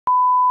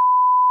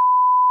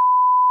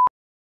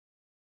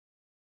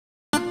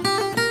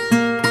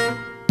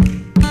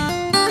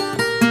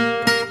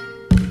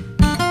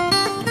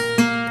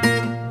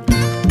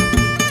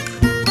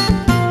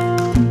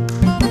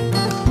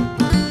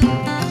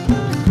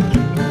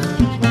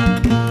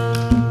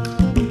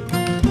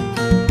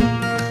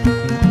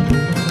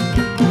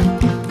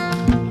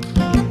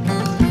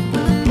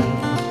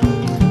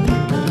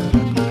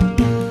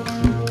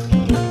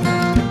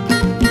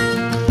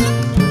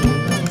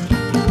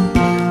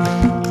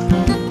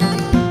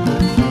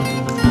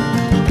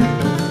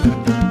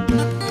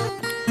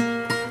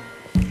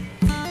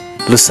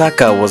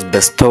Lusaka was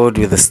bestowed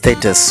with the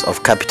status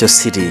of capital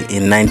city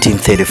in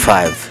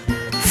 1935,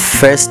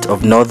 first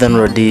of Northern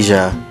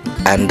Rhodesia,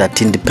 and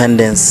at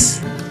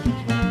independence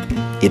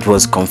it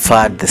was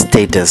conferred the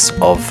status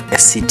of a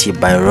city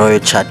by royal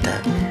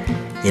charter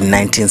in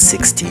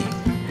 1960.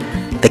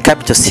 The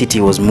capital city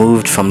was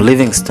moved from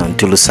Livingstone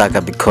to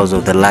Lusaka because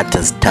of the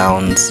latter's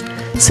town's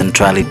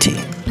centrality.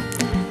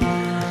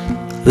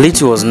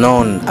 Little was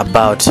known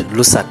about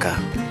Lusaka,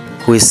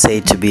 who is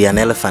said to be an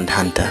elephant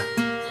hunter.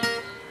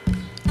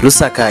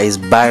 Lusaka is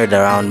buried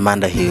around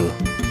Manda Hill,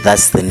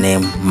 that's the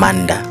name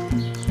Manda,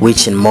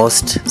 which in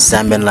most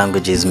Zambian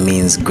languages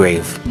means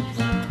grave.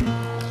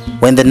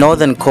 When the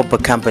Northern Copper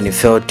Company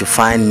failed to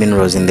find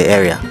minerals in the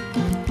area,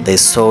 they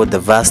sold the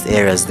vast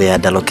areas they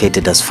had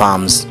allocated as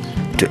farms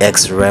to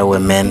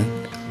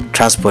ex-railwaymen,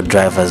 transport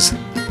drivers,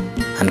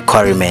 and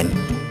quarrymen.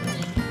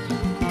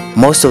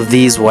 Most of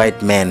these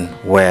white men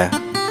were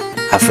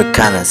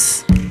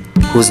Afrikaners,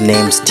 whose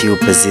names still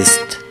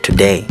persist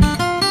today.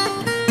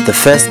 The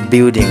first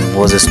building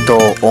was a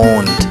store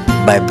owned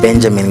by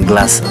Benjamin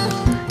Glasser,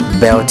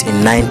 built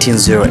in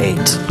 1908.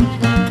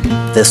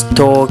 The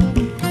store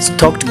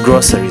stocked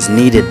groceries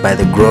needed by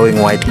the growing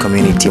white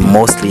community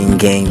mostly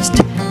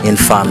engaged in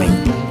farming.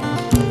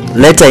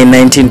 Later in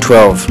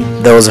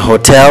 1912, there was a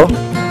hotel,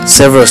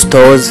 several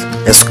stores,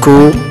 a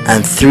school,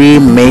 and 3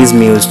 maize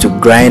mills to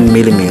grind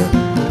mealie meal,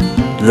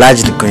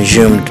 largely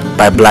consumed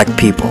by black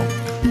people.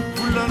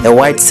 A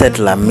white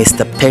settler,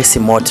 Mr. Percy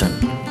Morton,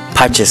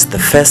 purchased the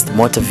first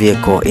motor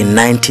vehicle in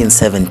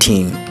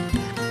 1917.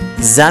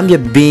 Zambia,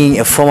 being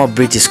a former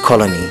British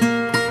colony,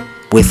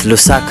 with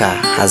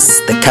Lusaka as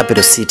the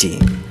capital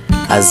city,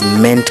 has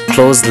meant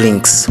close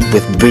links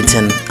with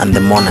Britain and the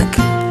monarch.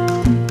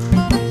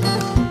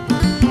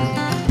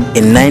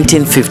 In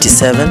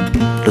 1957,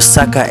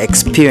 Lusaka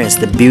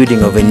experienced the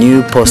building of a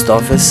new post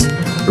office,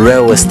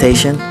 railway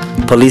station,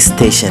 police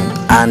station,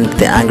 and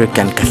the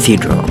Anglican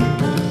Cathedral.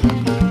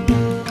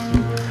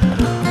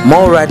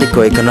 More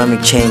radical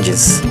economic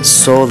changes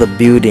saw the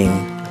building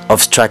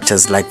of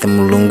structures like the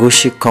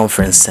Mulungushi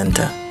Conference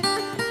Center.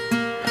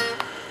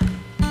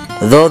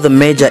 Though the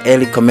major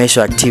early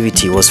commercial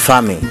activity was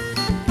farming,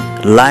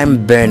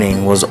 lime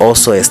burning was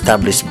also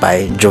established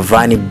by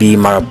Giovanni B.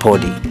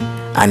 Marapodi,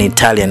 an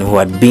Italian who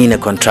had been a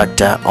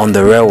contractor on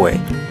the railway.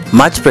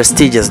 Much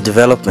prestigious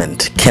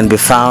development can be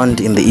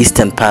found in the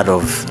eastern part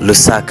of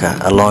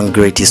Lusaka along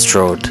Great East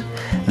Road.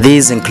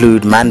 These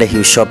include Manda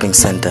Hill Shopping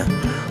Center,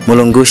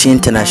 Mulungushi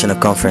International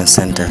Conference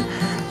Center,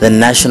 the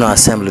National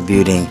Assembly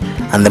Building,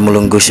 and the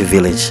Mulungushi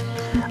Village.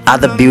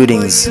 Other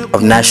buildings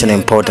of national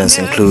importance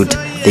include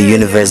the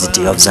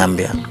University of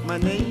Zambia.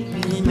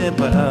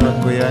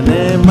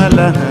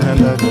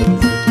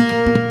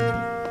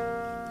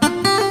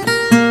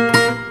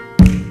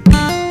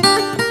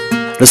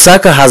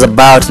 Lusaka has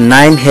about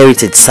 9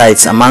 heritage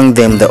sites, among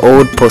them the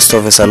old post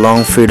office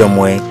along Freedom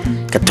Way,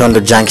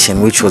 Katondo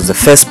Junction, which was the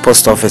first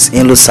post office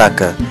in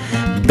Lusaka,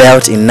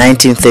 built in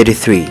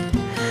 1933.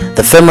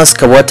 The famous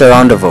Kawata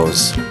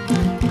Roundabouts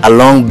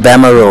along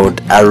Bama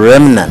Road are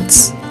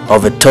remnants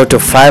of a total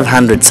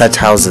 500 such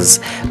houses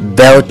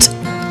built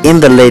in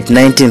the late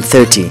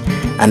 1930s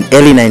and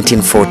early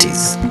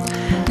 1940s.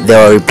 They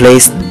were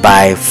replaced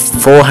by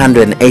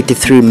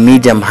 483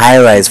 medium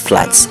high-rise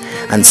flats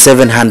and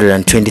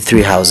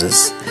 723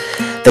 houses.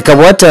 The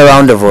Kawata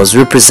Roundabouts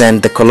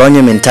represent the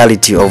colonial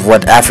mentality of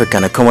what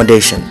African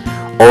accommodation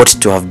ought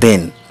to have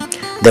been.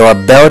 They were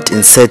built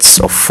in sets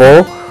of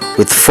 4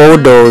 with 4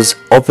 doors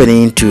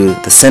opening into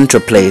the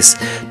central place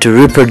to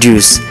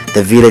reproduce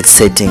the village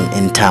setting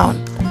in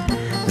town.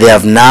 They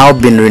have now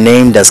been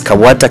renamed as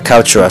Kawata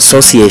Cultural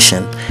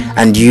Association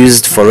and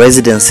used for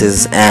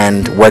residences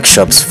and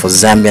workshops for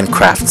Zambian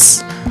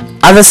crafts.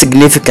 Other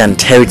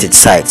significant heritage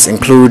sites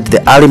include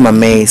the Ali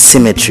Mame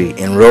Cemetery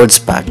in Rhodes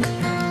Park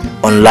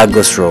on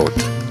Lagos Road.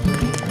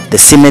 The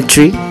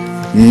cemetery,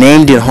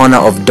 named in honor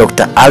of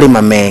Dr. Ali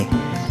Mame,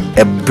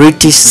 a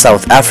British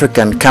South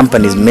African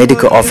company's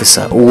medical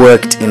officer who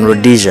worked in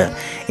Rhodesia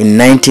in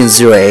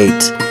 1908,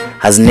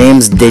 has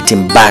names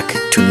dating back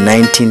to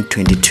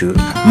 1922.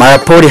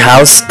 Marapodi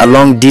House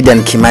along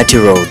Didan Kimati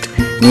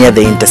Road near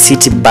the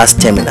Intercity bus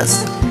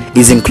terminus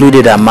is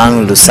included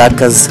among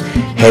Lusaka's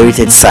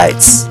heritage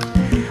sites.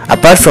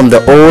 Apart from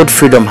the old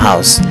Freedom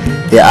House,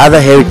 the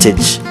other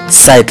heritage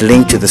site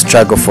linked to the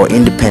struggle for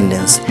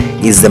independence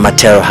is the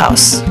Matero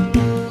House.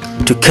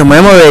 To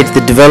commemorate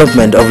the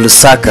development of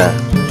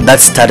Lusaka that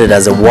started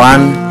as a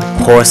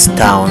one-horse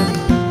town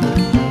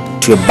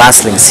to a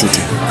bustling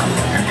city,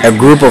 a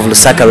group of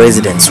Lusaka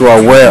residents who are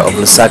aware of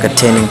Lusaka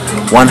turning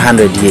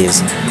 100 years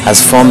has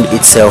formed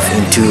itself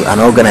into an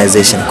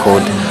organization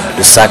called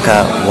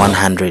Lusaka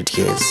 100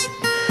 Years.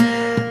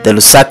 The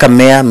Lusaka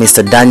Mayor,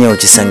 Mr. Daniel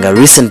Chisenga,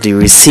 recently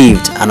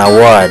received an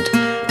award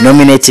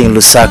nominating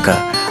Lusaka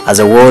as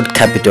a World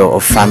Capital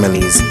of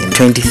Families in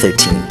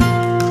 2013.